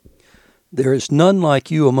There is none like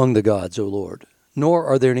you among the gods, O Lord, nor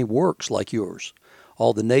are there any works like yours.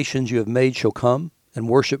 All the nations you have made shall come and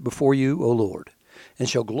worship before you, O Lord, and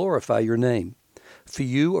shall glorify your name. For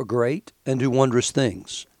you are great and do wondrous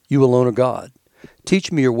things. You alone are God.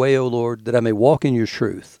 Teach me your way, O Lord, that I may walk in your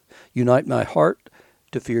truth. Unite my heart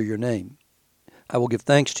to fear your name. I will give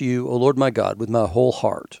thanks to you, O Lord my God, with my whole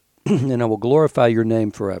heart, and I will glorify your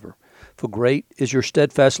name forever. For great is your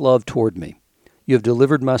steadfast love toward me. You have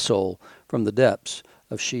delivered my soul from the depths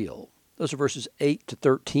of Sheol. Those are verses 8 to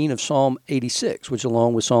 13 of Psalm 86, which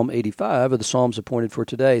along with Psalm 85 are the Psalms appointed for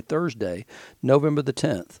today, Thursday, November the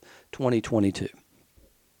 10th, 2022.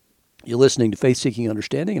 You're listening to Faith Seeking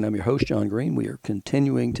Understanding, and I'm your host, John Green. We are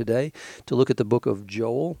continuing today to look at the book of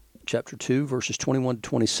Joel, chapter 2, verses 21 to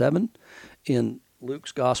 27, in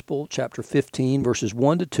Luke's Gospel, chapter 15, verses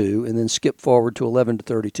 1 to 2, and then skip forward to 11 to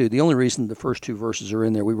 32. The only reason the first two verses are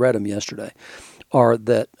in there, we read them yesterday, are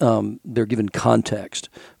that they're given context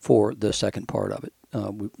for the second part of it.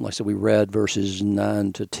 Like I said, we read verses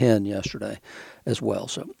 9 to 10 yesterday as well.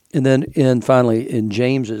 And then finally in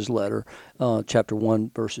James's letter, chapter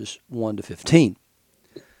 1, verses 1 to 15.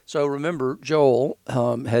 So remember, Joel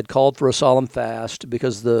had called for a solemn fast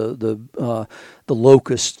because the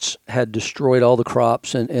locusts had destroyed all the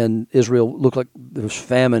crops, and Israel looked like there was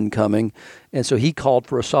famine coming. And so he called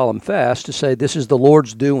for a solemn fast to say, this is the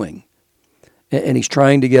Lord's doing. And he's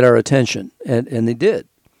trying to get our attention, and they did.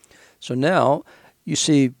 So now you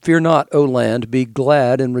see, fear not, O land, be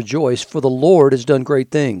glad and rejoice, for the Lord has done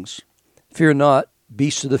great things. Fear not,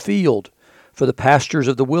 beasts of the field, for the pastures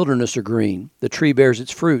of the wilderness are green. The tree bears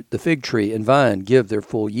its fruit, the fig tree and vine give their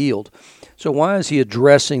full yield. So why is he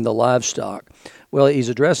addressing the livestock? Well, he's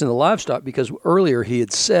addressing the livestock because earlier he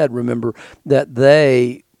had said, remember, that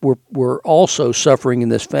they were also suffering in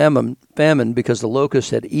this famine because the locusts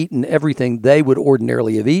had eaten everything they would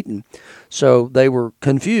ordinarily have eaten. So they were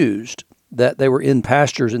confused that they were in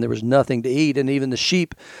pastures and there was nothing to eat, and even the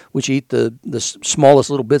sheep, which eat the smallest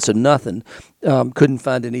little bits of nothing, couldn't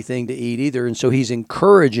find anything to eat either. And so he's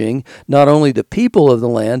encouraging not only the people of the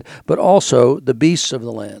land, but also the beasts of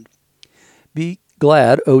the land. Be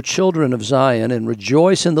glad, O children of Zion, and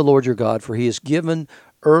rejoice in the Lord your God, for he has given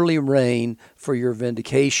early rain for your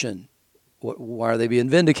vindication. Why are they being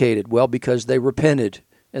vindicated? Well, because they repented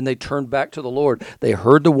and they turned back to the Lord. They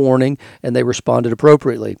heard the warning and they responded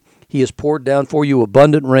appropriately. He has poured down for you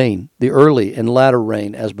abundant rain, the early and latter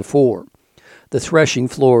rain as before. The threshing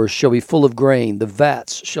floors shall be full of grain, the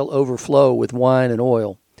vats shall overflow with wine and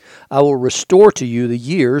oil. I will restore to you the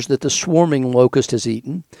years that the swarming locust has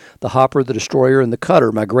eaten, the hopper, the destroyer, and the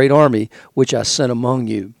cutter, my great army, which I sent among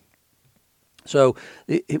you. So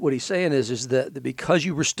what he's saying is that because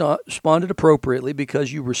you responded appropriately,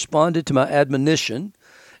 because you responded to my admonition,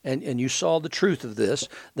 and you saw the truth of this,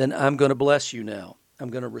 then I'm going to bless you now. I'm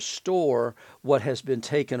going to restore what has been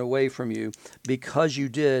taken away from you because you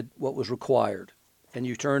did what was required and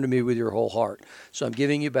you turned to me with your whole heart. So I'm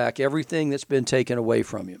giving you back everything that's been taken away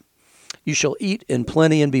from you. You shall eat in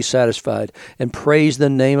plenty and be satisfied, and praise the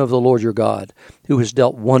name of the Lord your God, who has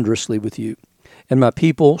dealt wondrously with you. And my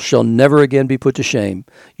people shall never again be put to shame.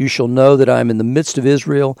 You shall know that I am in the midst of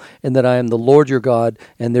Israel, and that I am the Lord your God,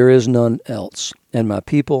 and there is none else. And my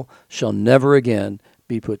people shall never again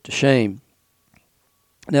be put to shame.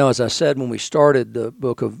 Now, as I said when we started the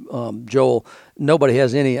book of Joel, nobody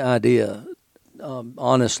has any idea,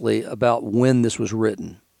 honestly, about when this was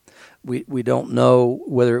written. We don't know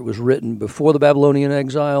whether it was written before the Babylonian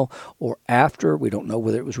exile or after. We don't know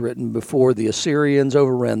whether it was written before the Assyrians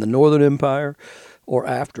overran the northern empire or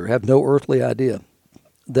after. Have no earthly idea.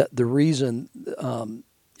 That the reason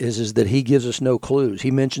is that he gives us no clues.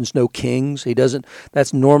 He mentions no kings. He doesn't.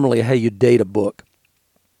 That's normally how you date a book.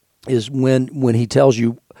 Is when he tells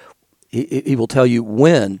you, he will tell you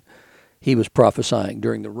when he was prophesying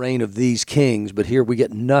during the reign of these kings, but here we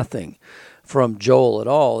get nothing from Joel at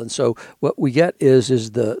all. And so what we get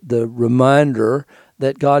is the reminder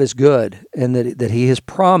that God is good and that he has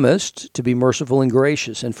promised to be merciful and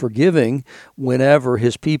gracious and forgiving whenever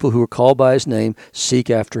his people who are called by his name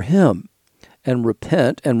seek after him and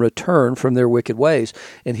repent and return from their wicked ways.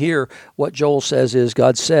 And here what Joel says is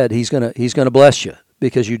God said he's going to bless you,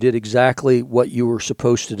 because you did exactly what you were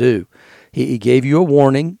supposed to do. He gave you a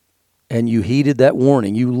warning, and you heeded that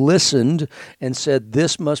warning. You listened and said,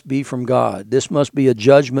 this must be from God. This must be a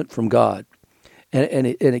judgment from God. And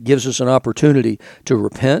it gives us an opportunity to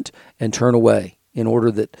repent and turn away in order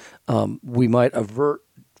that we might avert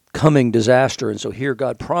coming disaster. And so here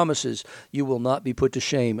God promises you will not be put to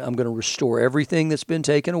shame. I'm going to restore everything that's been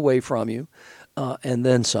taken away from you, and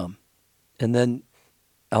then some. And then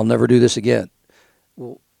I'll never do this again.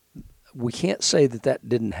 Well, we can't say that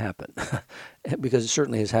didn't happen because it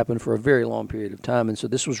certainly has happened for a very long period of time. And so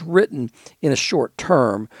this was written in a short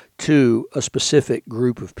term to a specific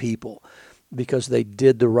group of people because they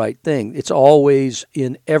did the right thing. It's always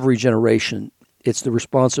in every generation. It's the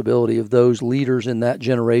responsibility of those leaders in that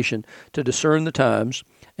generation to discern the times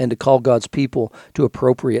and to call God's people to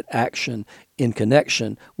appropriate action in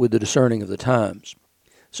connection with the discerning of the times.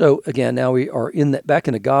 So again, now we are back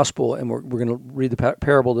in the gospel, and we're going to read the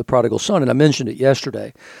parable of the prodigal son. And I mentioned it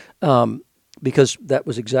yesterday because that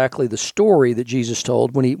was exactly the story that Jesus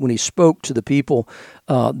told when he spoke to the people.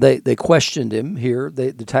 They questioned him here.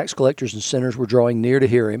 The tax collectors and sinners were drawing near to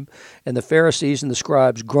hear him, and the Pharisees and the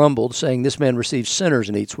scribes grumbled, saying, "This man receives sinners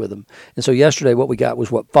and eats with them." And so yesterday what we got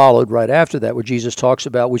was what followed right after that, where Jesus talks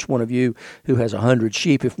about which one of you who has 100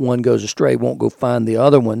 sheep, if one goes astray, won't go find the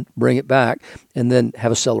other one, bring it back, and then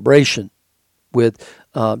have a celebration with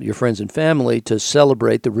your friends and family to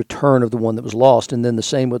celebrate the return of the one that was lost. And then the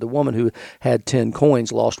same with the woman who had 10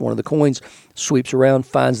 coins, lost one of the coins, sweeps around,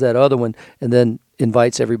 finds that other one, and then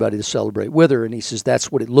invites everybody to celebrate with her. And he says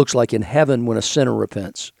that's what it looks like in heaven when a sinner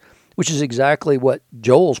repents, which is exactly what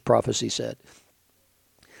Joel's prophecy said.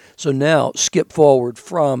 So now skip forward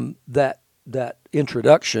from that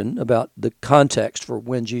introduction about the context for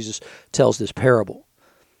when Jesus tells this parable.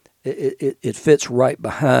 It fits right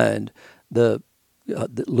behind the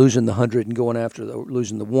losing the 100 and going after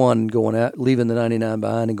losing the one, leaving the 99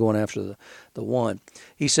 behind and going after the one.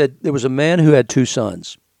 He said there was a man who had 2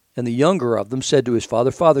 sons, and the younger of them said to his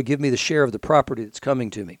father, "Father, give me the share of the property that's coming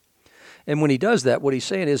to me." And when he does that, what he's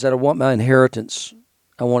saying is that I want my inheritance.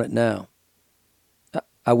 I want it now.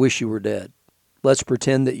 I wish you were dead. Let's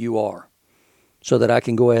pretend that you are, so that I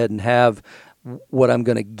can go ahead and have what I'm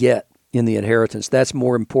going to get in the inheritance. That's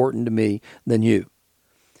more important to me than you.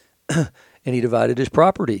 And he divided his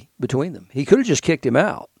property between them. He could have just kicked him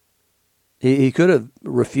out. He could have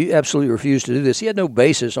absolutely refused to do this. He had no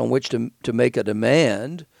basis on which to make a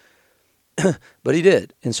demand, but he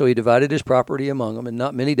did. And so he divided his property among them, and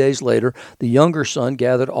not many days later, the younger son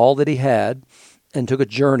gathered all that he had and took a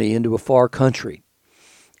journey into a far country.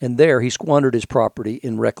 And there he squandered his property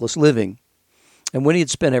in reckless living. And when he had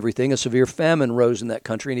spent everything, a severe famine rose in that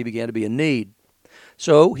country, and he began to be in need.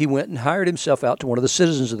 So he went and hired himself out to one of the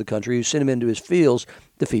citizens of the country, who sent him into his fields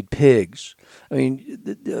to feed pigs. I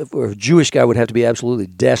mean, a Jewish guy would have to be absolutely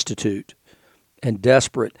destitute and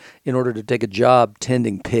desperate in order to take a job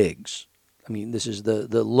tending pigs. I mean, this is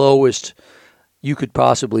the lowest you could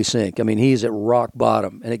possibly sink. I mean, he's at rock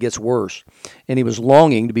bottom, and it gets worse. And he was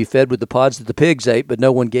longing to be fed with the pods that the pigs ate, but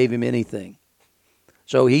no one gave him anything.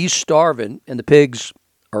 So he's starving, and the pigs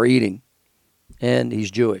are eating. And he's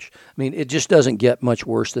Jewish. I mean, it just doesn't get much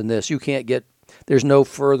worse than this. There's no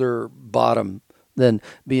further bottom than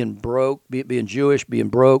being broke, being Jewish, being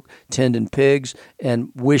broke, tending pigs, and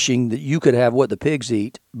wishing that you could have what the pigs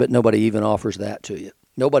eat, but nobody even offers that to you.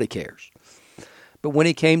 Nobody cares. But when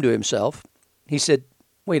he came to himself, he said,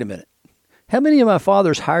 "Wait a minute. How many of my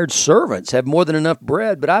father's hired servants have more than enough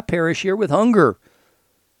bread, but I perish here with hunger?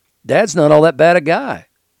 Dad's not all that bad a guy.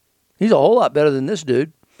 He's a whole lot better than this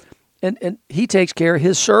dude. And he takes care of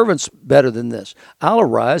his servants better than this. I'll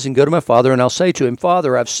arise and go to my father, and I'll say to him,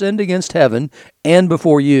 'Father, I've sinned against heaven and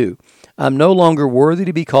before you. I'm no longer worthy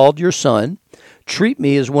to be called your son. Treat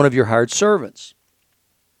me as one of your hired servants.'"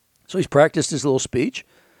 So he's practiced his little speech.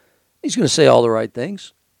 He's going to say all the right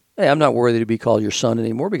things. "Hey, I'm not worthy to be called your son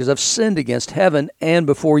anymore because I've sinned against heaven and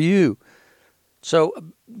before you. So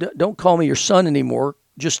don't call me your son anymore.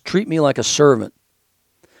 Just treat me like a servant."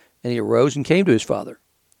 And he arose and came to his father.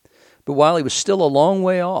 But while he was still a long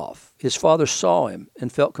way off, his father saw him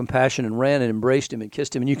and felt compassion and ran and embraced him and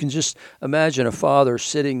kissed him. And you can just imagine a father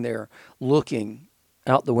sitting there looking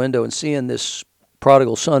out the window and seeing this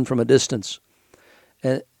prodigal son from a distance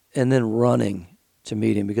and then running to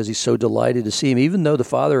meet him because he's so delighted to see him, even though the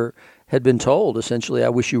father had been told, essentially, "I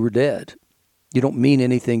wish you were dead. You don't mean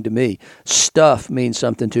anything to me. Stuff means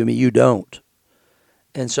something to me. You don't."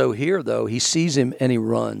 And so here, though, he sees him and he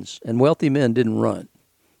runs. And wealthy men didn't run.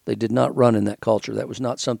 They did not run in that culture. That was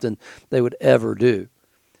not something they would ever do.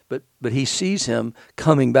 But he sees him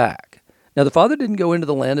coming back. Now, the father didn't go into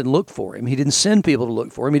the land and look for him. He didn't send people to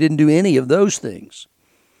look for him. He didn't do any of those things.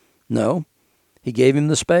 No, he gave him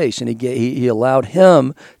the space, and he allowed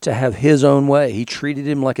him to have his own way. He treated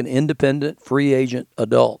him like an independent, free agent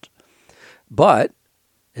adult. But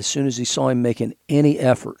as soon as he saw him making any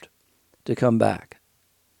effort to come back,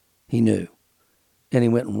 he knew, and he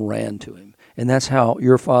went and ran to him. And that's how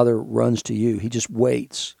your father runs to you. He just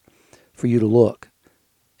waits for you to look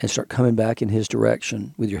and start coming back in his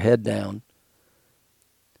direction with your head down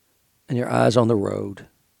and your eyes on the road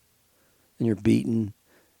and you're beaten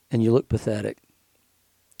and you look pathetic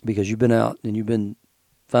because you've been out and you've been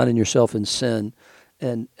finding yourself in sin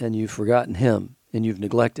and you've forgotten him and you've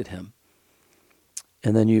neglected him.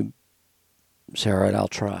 And then you say, all right, I'll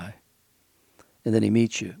try. And then he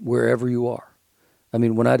meets you wherever you are. I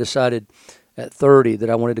mean, when I decided at 30 that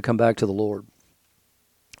I wanted to come back to the Lord,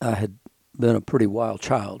 I had been a pretty wild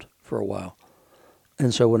child for a while.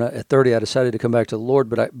 And so at 30, I decided to come back to the Lord,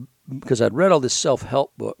 but because I'd read all these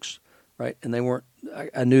self-help books, right? And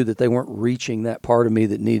I knew that they weren't reaching that part of me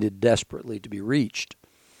that needed desperately to be reached.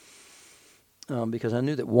 Because I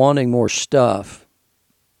knew that wanting more stuff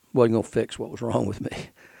wasn't going to fix what was wrong with me.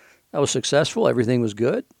 I was successful, everything was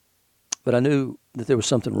good, but I knew that there was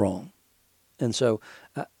something wrong. And so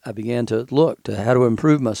I began to look to how to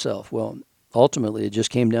improve myself. Well, ultimately, it just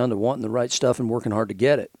came down to wanting the right stuff and working hard to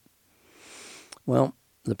get it. Well,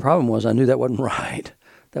 the problem was I knew that wasn't right.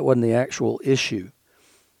 That wasn't the actual issue.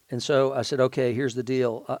 And so I said, okay, here's the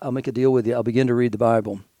deal. I'll make a deal with you. I'll begin to read the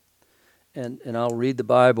Bible. And I'll read the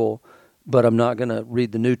Bible, but I'm not going to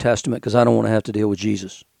read the New Testament because I don't want to have to deal with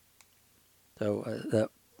Jesus. So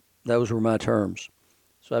those were my terms.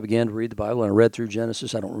 So I began to read the Bible, and I read through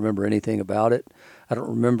Genesis. I don't remember anything about it. I don't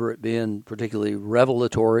remember it being particularly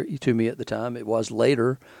revelatory to me at the time. It was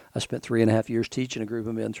later. I spent 3.5 years teaching a group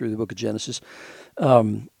of men through the book of Genesis.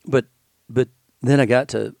 But then I got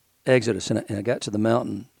to Exodus, and I got to the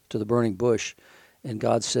mountain, to the burning bush, and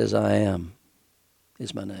God says, I am,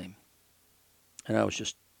 is my name. And I was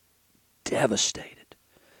just devastated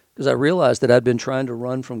because I realized that I'd been trying to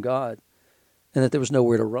run from God and that there was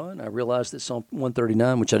nowhere to run. I realized that Psalm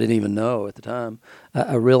 139, which I didn't even know at the time,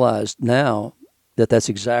 I realized now that that's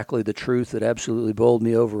exactly the truth that absolutely bowled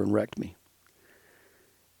me over and wrecked me.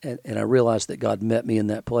 And I realized that God met me in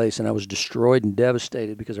that place, and I was destroyed and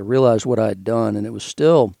devastated because I realized what I had done, and it was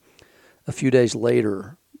still a few days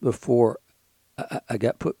later before I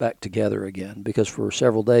got put back together again, because for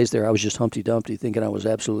several days there I was just Humpty Dumpty thinking I was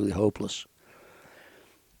absolutely hopeless.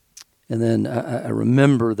 And then I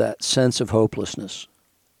remember that sense of hopelessness,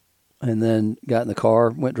 and then got in the car,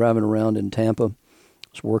 went driving around in Tampa. I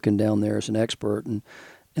was working down there as an expert,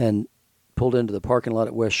 and pulled into the parking lot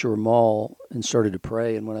at West Shore Mall and started to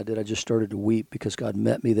pray. And when I did, I just started to weep because God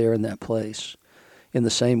met me there in that place in the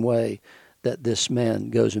same way that this man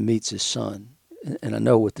goes and meets his son. And I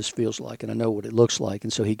know what this feels like, and I know what it looks like.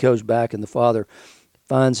 And so he goes back, and the father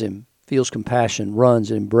finds him, feels compassion, runs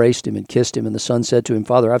and embraced him and kissed him. And the son said to him,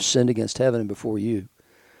 Father, I've sinned against heaven and before you.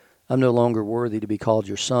 I'm no longer worthy to be called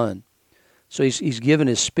your son. So he's given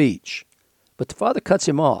his speech. But the father cuts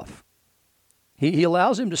him off. He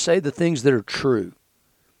allows him to say the things that are true.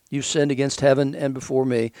 You've sinned against heaven and before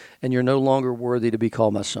me, and you're no longer worthy to be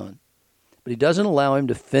called my son. But he doesn't allow him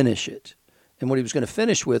to finish it. And what he was going to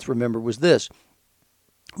finish with, remember, was this.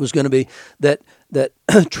 It was going to be that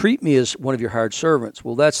treat me as one of your hired servants.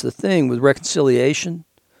 Well, that's the thing with reconciliation.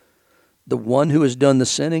 The one who has done the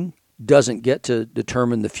sinning doesn't get to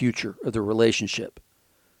determine the future of the relationship.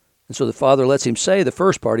 And so the father lets him say the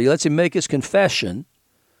first part. He lets him make his confession.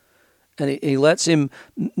 And he lets him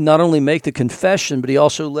not only make the confession, but he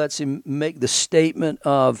also lets him make the statement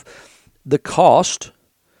of the cost,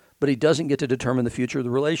 but he doesn't get to determine the future of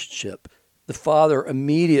the relationship. The father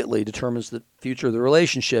immediately determines the future of the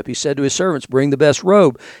relationship. He said to his servants, bring the best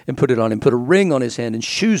robe and put it on him, put a ring on his hand and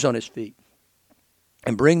shoes on his feet,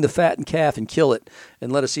 and bring the fattened calf and kill it,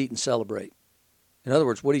 and let us eat and celebrate. In other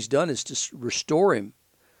words, what he's done is to restore him.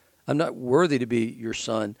 I'm not worthy to be your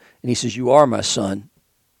son. And he says, you are my son.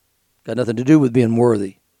 Got nothing to do with being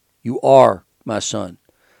worthy. You are my son.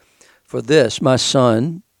 For this, my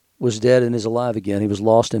son was dead and is alive again. He was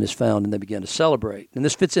lost and is found, and they began to celebrate. And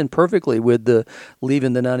this fits in perfectly with the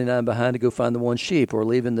leaving the 99 behind to go find the one sheep, or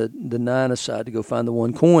leaving the 9 aside to go find the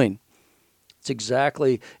one coin.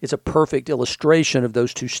 It's a perfect illustration of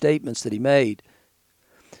those two statements that he made.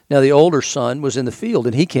 Now the older son was in the field,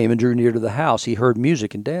 and he came and drew near to the house. He heard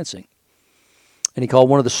music and dancing. And he called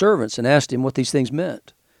one of the servants and asked him what these things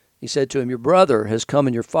meant. He said to him, your brother has come,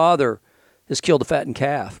 and your father has killed the fattened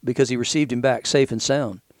calf, because he received him back safe and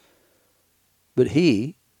sound. But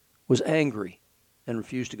he was angry and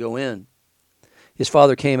refused to go in. His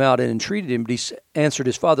father came out and entreated him, but he answered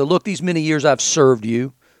his father, look, these many years I've served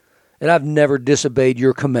you, and I've never disobeyed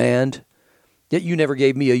your command, yet you never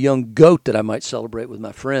gave me a young goat that I might celebrate with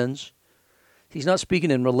my friends. He's not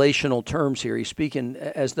speaking in relational terms here. He's speaking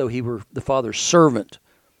as though he were the father's servant.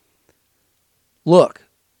 Look,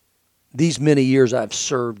 these many years I've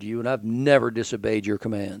served you, and I've never disobeyed your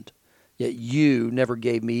command. Yet you never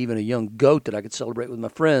gave me even a young goat that I could celebrate with my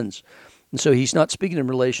friends. And so he's not speaking in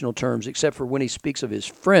relational terms, except for when he speaks of his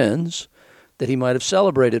friends that he might have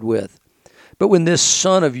celebrated with. But when this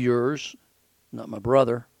son of yours, not my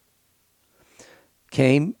brother,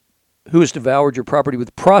 came, who has devoured your property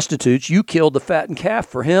with prostitutes, you killed the fattened calf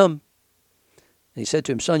for him. And he said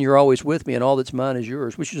to him, son, you're always with me, and all that's mine is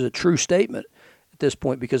yours, which is a true statement at this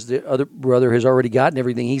point because the other brother has already gotten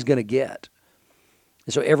everything he's going to get.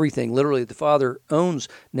 And so everything, literally, that the father owns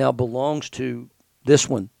now belongs to this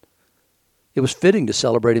one. It was fitting to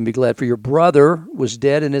celebrate and be glad, for your brother was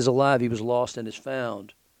dead and is alive. He was lost and is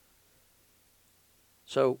found.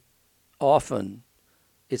 So often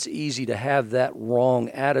it's easy to have that wrong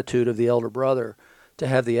attitude of the elder brother, to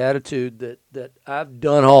have the attitude that I've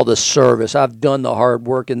done all the service, I've done the hard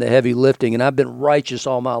work and the heavy lifting, and I've been righteous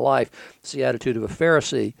all my life. It's the attitude of a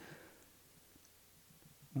Pharisee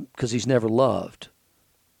because he's never loved.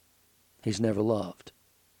 He's never loved.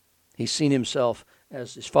 He's seen himself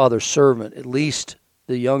as his father's servant. At least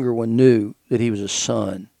the younger one knew that he was a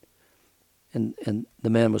son, and the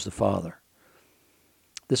man was the father.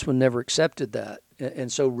 This one never accepted that, and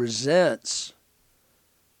so resents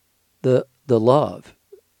the love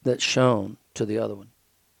that's shown to the other one.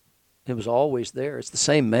 It was always there. It's the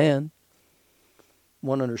same man.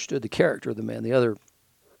 One understood the character of the man. The other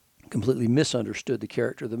completely misunderstood the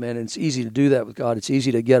character of the man. And it's easy to do that with God. It's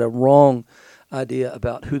easy to get a wrong idea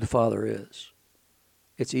about who the Father is.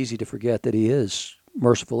 It's easy to forget that he is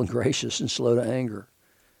merciful and gracious and slow to anger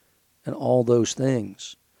and all those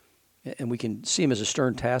things. And we can see him as a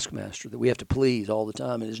stern taskmaster that we have to please all the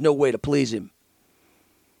time, and there's no way to please him.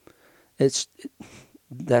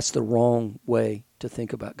 That's the wrong way to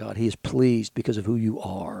think about God. He is pleased because of who you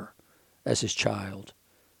are as his child.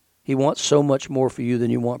 He wants so much more for you than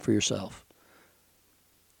you want for yourself,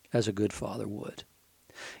 as a good father would.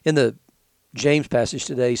 In the James passage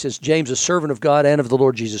today, he says, James, a servant of God and of the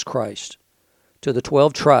Lord Jesus Christ, to the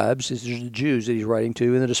 12 tribes, these are the Jews that he's writing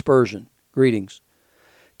to in the dispersion, greetings.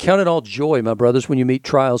 Count it all joy, my brothers, when you meet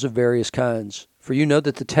trials of various kinds, for you know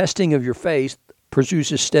that the testing of your faith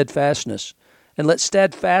produces steadfastness, and let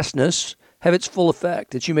steadfastness have its full effect,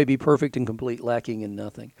 that you may be perfect and complete, lacking in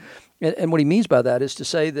nothing. And what he means by that is to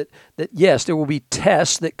say that yes, there will be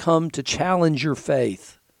tests that come to challenge your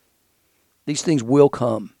faith. These things will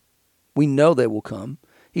come. We know they will come.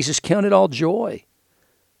 He says, count it all joy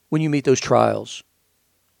when you meet those trials.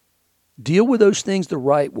 Deal with those things the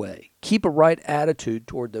right way. Keep a right attitude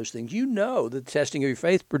toward those things. You know that the testing of your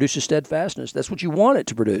faith produces steadfastness. That's what you want it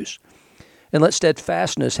to produce. And let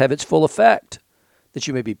steadfastness have its full effect, that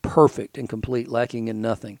you may be perfect and complete, lacking in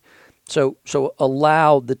nothing. So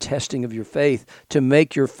allow the testing of your faith to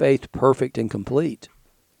make your faith perfect and complete,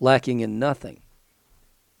 lacking in nothing.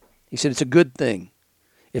 He said it's a good thing.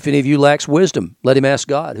 If any of you lacks wisdom, let him ask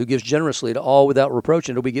God, who gives generously to all without reproach,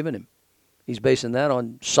 and it'll be given him. He's basing that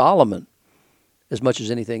on Solomon as much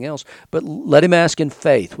as anything else. But let him ask in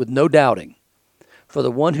faith with no doubting. For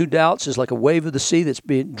the one who doubts is like a wave of the sea that's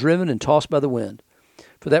being driven and tossed by the wind.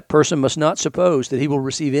 For that person must not suppose that he will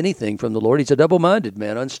receive anything from the Lord. He's a double-minded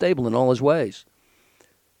man, unstable in all his ways.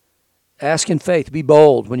 Ask in faith. Be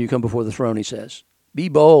bold when you come before the throne, he says. Be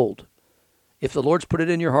bold. If the Lord's put it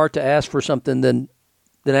in your heart to ask for something, then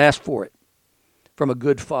ask for it from a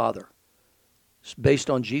good father. It's based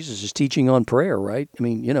on Jesus' teaching on prayer, right? I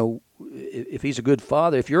mean, you know, if he's a good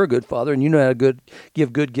father, if you're a good father and you know how to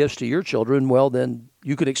give good gifts to your children, well, then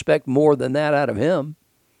you could expect more than that out of him.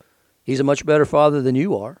 He's a much better father than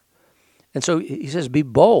you are. And so he says, be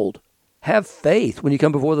bold. Have faith when you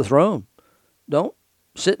come before the throne. Don't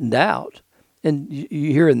sit in doubt. And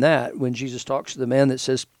you hear in that when Jesus talks to the man that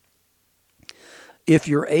says, if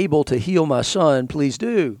you're able to heal my son, please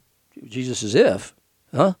do. Jesus says, if.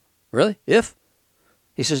 Huh? Really? If?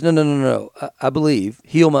 He says, no. I believe.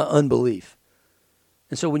 Heal my unbelief.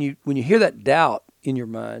 And so when you hear that doubt in your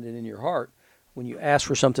mind and in your heart, when you ask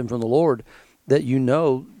for something from the Lord that you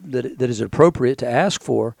know that is appropriate to ask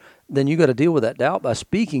for, then you got to deal with that doubt by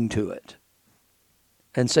speaking to it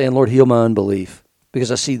and saying, Lord, heal my unbelief,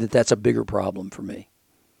 because I see that that's a bigger problem for me.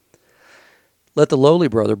 Let the lowly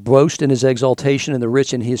brother boast in his exaltation and the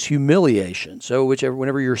rich in his humiliation. So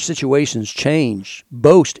whenever your situations change,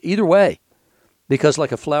 boast either way. Because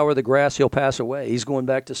like a flower of the grass, he'll pass away. He's going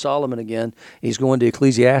back to Solomon again. He's going to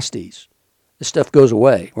Ecclesiastes. This stuff goes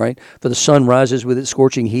away, right? For the sun rises with its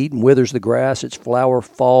scorching heat and withers the grass. Its flower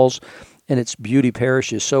falls and its beauty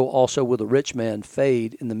perishes. So also will the rich man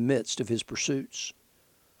fade in the midst of his pursuits.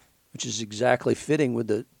 Which is exactly fitting with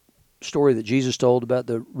the story that Jesus told about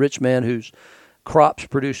the rich man whose crops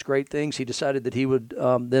produced great things. He decided that he would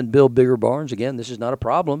then build bigger barns. Again, this is not a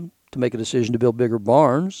problem to make a decision to build bigger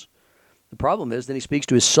barns. The problem is then he speaks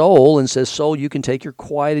to his soul and says, soul, you can take your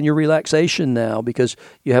quiet and your relaxation now because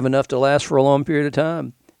you have enough to last for a long period of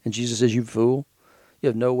time. And Jesus says, you fool, you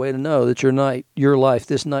have no way to know that your life,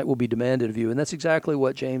 this night will be demanded of you. And that's exactly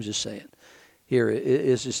what James is saying here,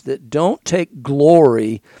 is just that don't take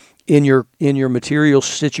glory in your material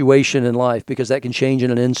situation in life, because that can change in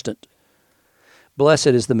an instant. Blessed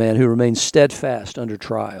is the man who remains steadfast under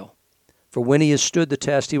trial. For when he has stood the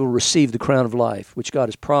test, he will receive the crown of life, which God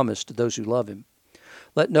has promised to those who love him.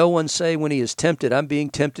 Let no one say when he is tempted, I'm being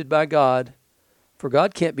tempted by God. For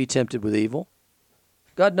God can't be tempted with evil.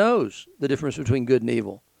 God knows the difference between good and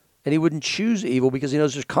evil. And he wouldn't choose evil because he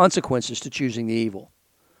knows there's consequences to choosing the evil.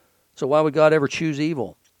 So why would God ever choose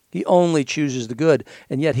evil? He only chooses the good,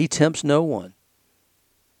 and yet he tempts no one.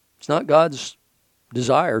 It's not God's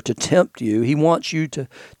desire to tempt you. He wants you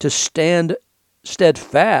to stand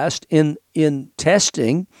steadfast in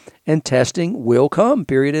testing, and testing will come,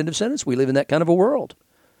 period, end of sentence. We live in that kind of a world.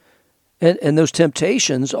 And those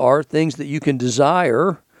temptations are things that you can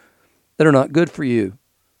desire that are not good for you.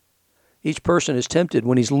 Each person is tempted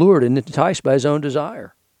when he's lured and enticed by his own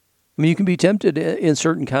desire. I mean, you can be tempted in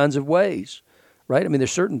certain kinds of ways, right? I mean,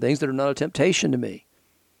 there's certain things that are not a temptation to me.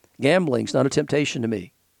 Gambling's not a temptation to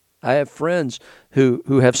me. I have friends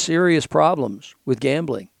who have serious problems with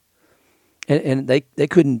gambling, and they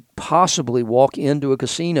couldn't possibly walk into a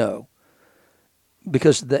casino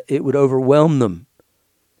because it would overwhelm them,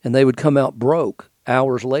 and they would come out broke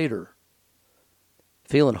hours later,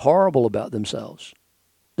 feeling horrible about themselves.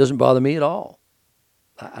 Doesn't bother me at all.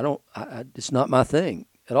 It's not my thing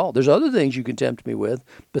at all. There's other things you can tempt me with,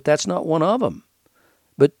 but that's not one of them.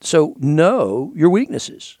 But so know your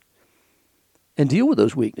weaknesses and deal with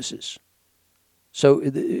those weaknesses. So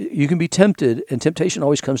you can be tempted, and temptation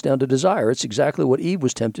always comes down to desire. It's exactly what Eve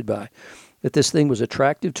was tempted by, that this thing was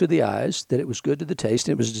attractive to the eyes, that it was good to the taste,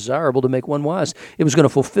 and it was desirable to make one wise. It was going to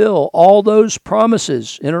fulfill all those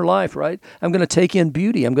promises in her life, right? I'm going to take in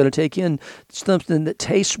beauty. I'm going to take in something that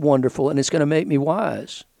tastes wonderful, and it's going to make me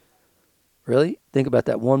wise. Really? Think about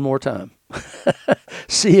that one more time.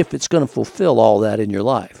 See if it's going to fulfill all that in your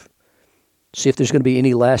life. See if there's going to be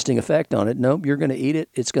any lasting effect on it. Nope, you're going to eat it.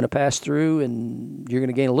 It's going to pass through, and you're going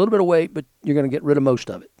to gain a little bit of weight, but you're going to get rid of most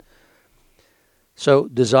of it. So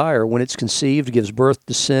desire, when it's conceived, gives birth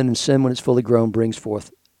to sin, and sin, when it's fully grown, brings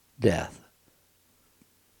forth death.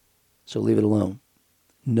 So leave it alone.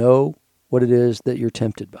 Know what it is that you're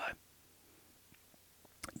tempted by.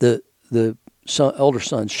 The elder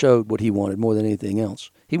son showed what he wanted more than anything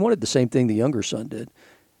else. He wanted the same thing the younger son did,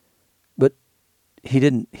 but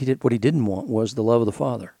what he didn't want was the love of the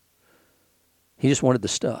Father. He just wanted the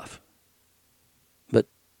stuff. But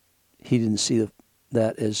he didn't see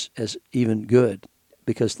that as even good,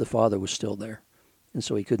 because the Father was still there. And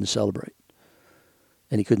so he couldn't celebrate.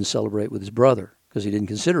 And he couldn't celebrate with his brother because he didn't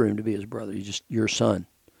consider him to be his brother. He's just your son.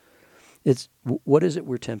 What is it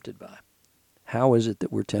we're tempted by? How is it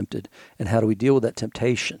that we're tempted? And how do we deal with that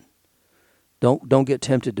temptation? Don't get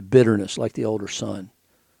tempted to bitterness like the older son.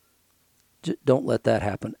 Don't let that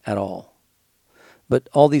happen at all. But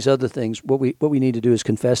all these other things, what we need to do is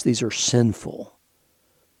confess these are sinful,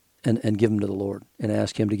 and give them to the Lord and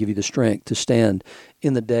ask him to give you the strength to stand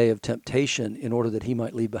in the day of temptation in order that he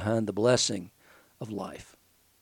might leave behind the blessing of life.